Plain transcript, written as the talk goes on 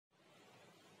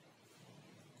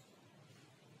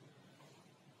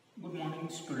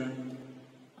morning, student.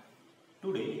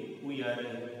 Today we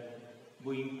are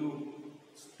going to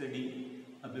study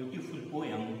a beautiful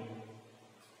poem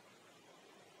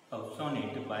of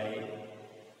sonnet by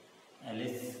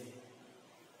Alice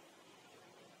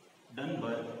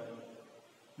Dunbar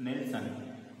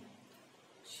Nelson.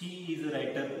 She is a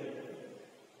writer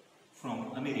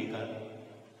from America.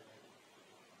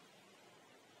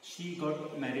 She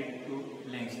got married to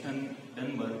Langston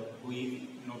Dunbar, who is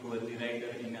noteworthy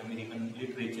writer in American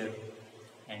literature,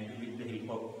 and with the help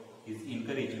of his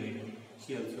encouragement,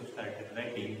 she also started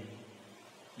writing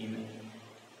in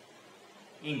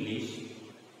English.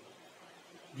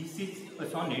 This is a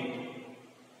sonnet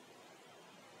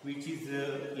which is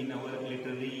in our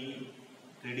literary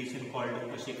tradition called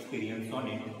a Shakespearean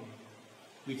sonnet,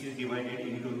 which is divided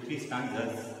into 3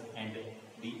 stanzas and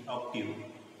the octave.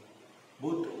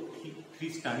 Both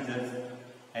three stanzas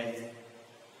has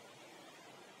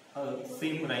a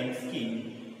same rhyme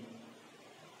scheme.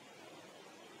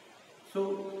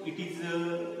 So it is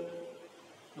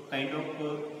a kind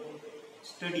of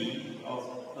study of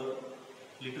a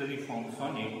literary form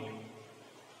sonnet,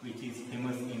 which is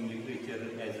famous in literature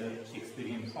as a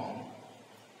Shakespearean form.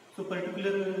 So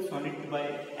particular sonnet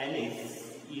by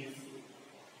Alice is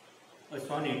a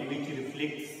sonnet which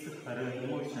reflects her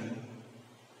emotion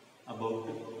about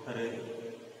her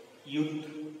youth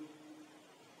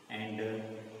and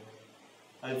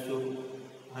also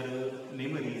her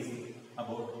memories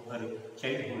about her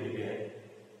childhood there.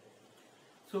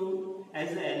 So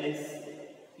as Alice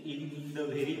in the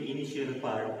very initial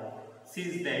part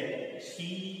says that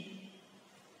she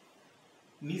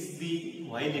missed the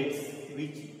violets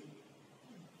which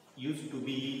used to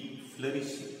be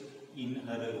flourish in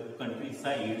her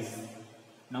countrysides.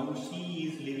 Now she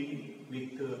is living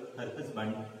with her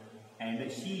husband and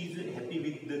she is happy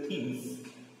with the things,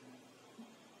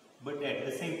 but at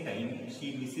the same time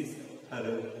she misses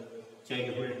her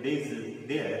childhood days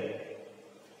there.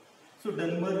 So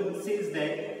Dunbar says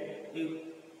that it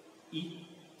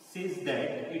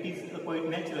is quite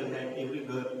natural that every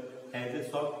girl has a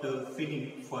soft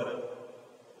feeling for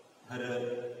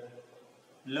her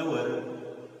lover,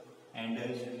 and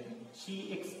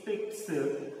she expects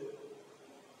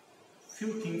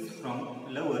few things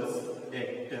from lovers,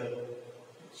 that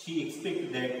she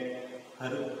expects that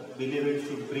her beloved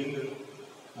should bring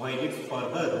violets for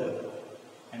her,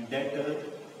 and that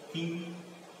thing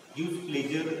gives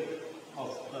pleasure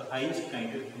of a highest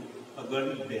kind to a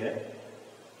girl there.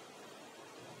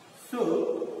 So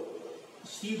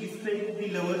she describes the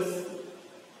lovers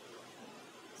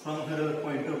from her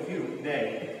point of view,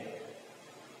 that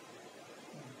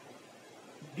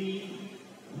the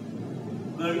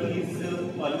girl is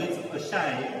always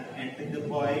shy and the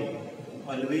boy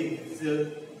always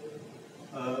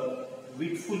a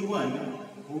witful one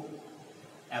who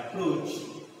approach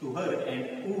to her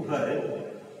and woo her.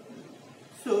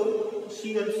 So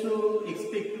she also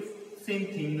expects same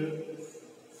thing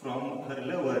from her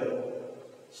lover.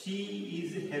 She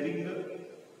is having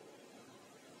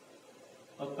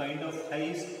a kind of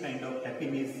highest kind of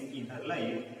happiness in her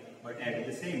life, but at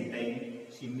the same time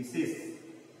she misses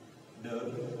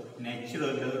the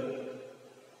natural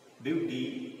beauty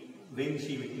when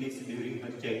she witnessed during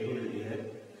her childhood there.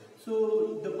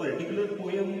 So the particular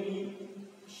poem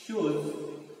shows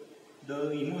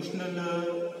the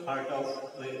emotional heart of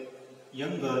a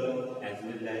young girl as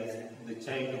well as the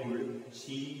childhood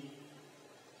she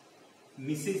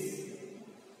misses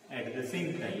at the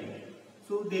same time.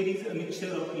 So there is a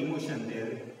mixture of emotion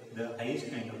there, the highest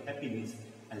kind of happiness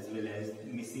as well as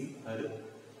missing her,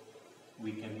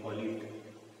 we can call it,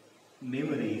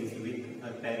 memories with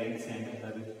her parents and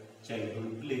her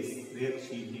childhood place where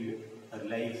she lived her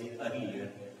life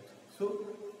earlier. So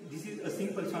this is a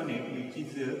simple sonnet which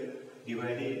is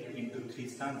divided into 3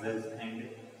 stanzas and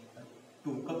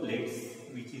 2 couplets,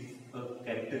 which is a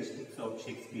characteristics of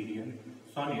Shakespearean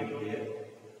sonnet there.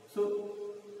 So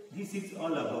this is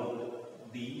all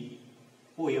about the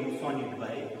poem sonnet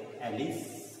by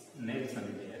Alice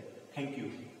Nelson there. Thank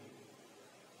you.